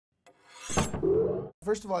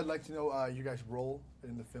First of all, I'd like to know your guys' role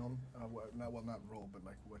in the film. Not role, but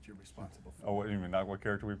like what you're responsible for. Oh, what, you mean not what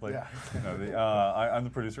character we play? Yeah. No, I'm the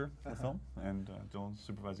producer of the film, and Dylan's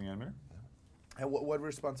supervising animator. And what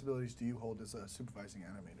responsibilities do you hold as a supervising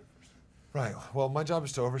animator first? Right. Well, my job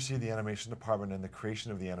is to oversee the animation department and the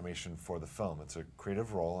creation of the animation for the film. It's a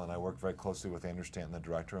creative role, and I work very closely with Andrew Stanton, the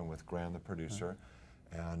director, and with Graham, the producer,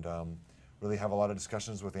 and really have a lot of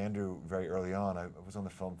discussions with Andrew very early on. I was on the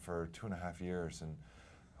film for 2.5 years, and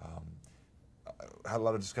I had a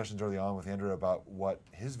lot of discussions early on with Andrew about what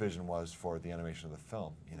his vision was for the animation of the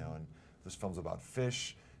film. You know, and this film's about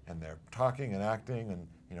fish, and they're talking and acting, and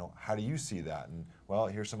you know, how do you see that? And well,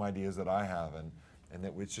 here's some ideas that I have, and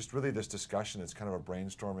it's just really this discussion. It's kind of a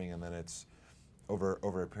brainstorming, and then it's over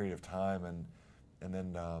a period of time, and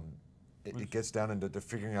then it gets down into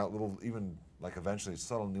figuring out little, even like eventually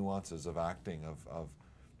subtle nuances of acting, of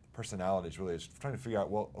personalities. Really, it's trying to figure out,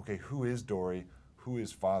 well, okay, who is Dory, who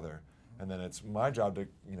is Father, and then it's my job to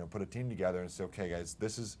put a team together and say, okay, guys,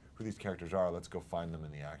 this is who these characters are. Let's go find them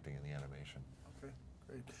in the acting and the animation. Okay,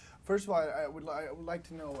 great. First of all, I would like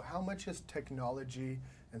to know how much has technology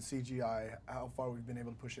and CGI, how far we've been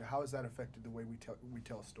able to push it, how has that affected the way we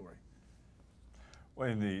tell a story? Well,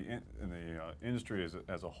 in the industry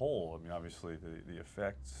as a whole, I mean, obviously the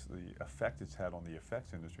effect it's had on the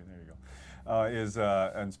effects industry. There you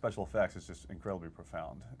go. And special effects is just incredibly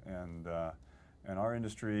profound. And our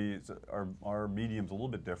industry, our medium's a little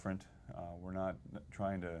bit different. We're not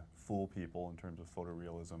trying to fool people in terms of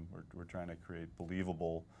photorealism. We're trying to create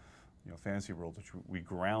believable, fantasy worlds, which we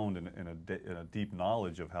ground in a deep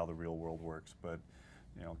knowledge of how the real world works, but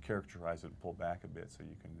characterize it and pull back a bit so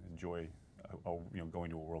you can enjoy going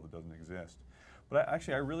to a world that doesn't exist. But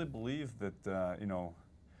I really believe that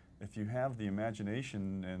if you have the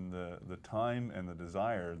imagination and the time and the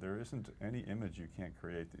desire, there isn't any image you can't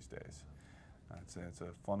create these days. It's a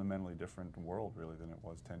fundamentally different world, really, than it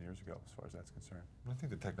was 10 years ago, as far as that's concerned. I think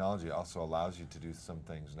the technology also allows you to do some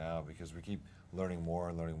things now, because we keep learning more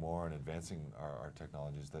and advancing our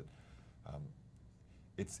technologies. That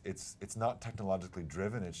it's not technologically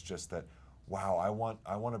driven. It's just that, wow, I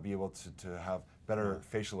want to be able to have better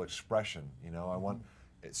facial expression. I want.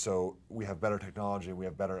 So we have better technology. We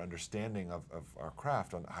have better understanding of our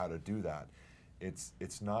craft on how to do that.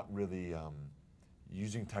 It's not really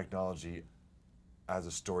using technology as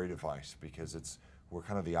a story device, because we're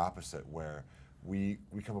kind of the opposite, where we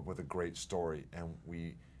come up with a great story, and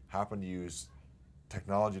we happen to use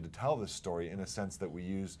technology to tell this story in a sense that we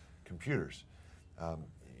use computers. And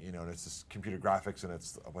it's this computer graphics, and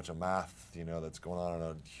it's a bunch of math, that's going on in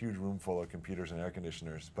a huge room full of computers and air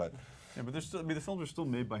conditioners. But yeah, but the films are still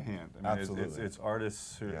made by hand. I mean, absolutely, it's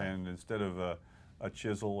artists who, and instead of a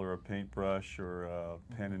chisel or a paintbrush or a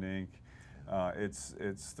pen and ink,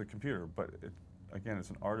 it's the computer. But again, it's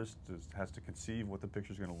an artist that has to conceive what the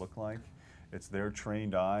picture's going to look like. It's their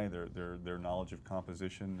trained eye, their knowledge of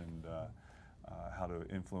composition, and how to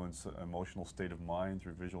influence emotional state of mind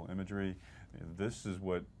through visual imagery. This is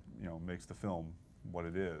what makes the film what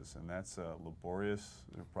it is, and that's a laborious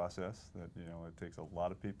process that it takes a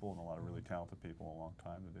lot of people and a lot of really talented people a long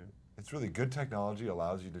time to do. It's really good technology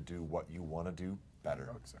allows you to do what you want to do better.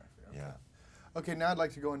 Oh, exactly. Okay. Yeah. Okay, now I'd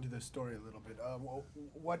like to go into the story a little bit.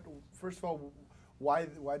 First of all, why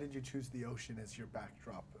did you choose the ocean as your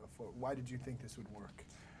backdrop? Why did you think this would work?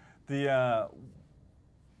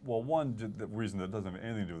 Well, the reason that doesn't have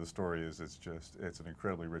anything to do with the story is it's an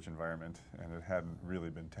incredibly rich environment, and it hadn't really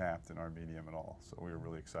been tapped in our medium at all. So we were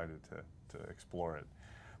really excited to explore it.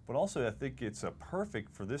 But also, I think it's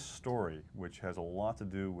perfect for this story, which has a lot to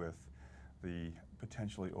do with the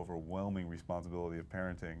potentially overwhelming responsibility of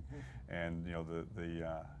parenting, and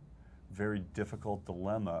the very difficult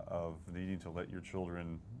dilemma of needing to let your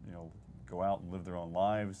children go out and live their own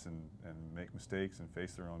lives and make mistakes and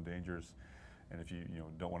face their own dangers. And if you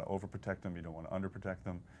don't want to overprotect them, you don't want to underprotect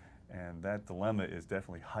them, and that dilemma is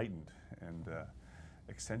definitely heightened and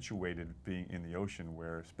accentuated being in the ocean,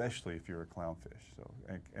 where especially if you're a clownfish. So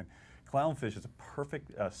and clownfish is a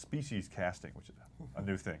perfect species casting, which is a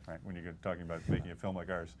new thing, right? When you're talking about making a film like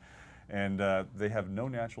ours, and they have no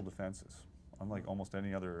natural defenses, unlike almost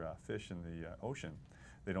any other fish in the ocean.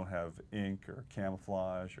 They don't have ink or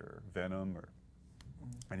camouflage or venom or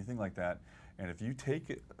anything like that. And if you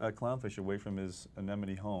take a clownfish away from his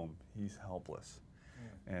anemone home, he's helpless.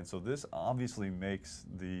 Yeah. And so this obviously makes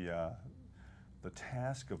the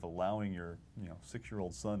task of allowing your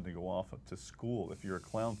 6-year-old son to go off to school, if you're a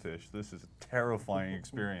clownfish, this is a terrifying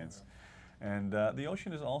experience. And the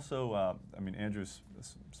ocean is also, I mean, Andrew's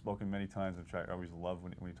spoken many times, which I always love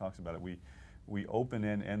when he talks about it. We open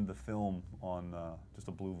and end the film on just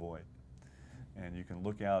a blue void. And you can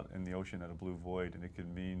look out in the ocean at a blue void, and it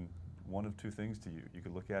could mean one of two things to you. You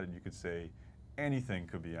could look at it and you could say, anything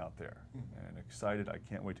could be out there. And excited, I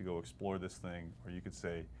can't wait to go explore this thing. Or you could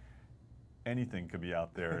say, anything could be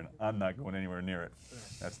out there and I'm not going anywhere near it.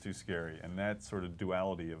 That's too scary. And that sort of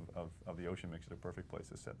duality of the ocean makes it a perfect place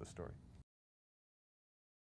to set the story.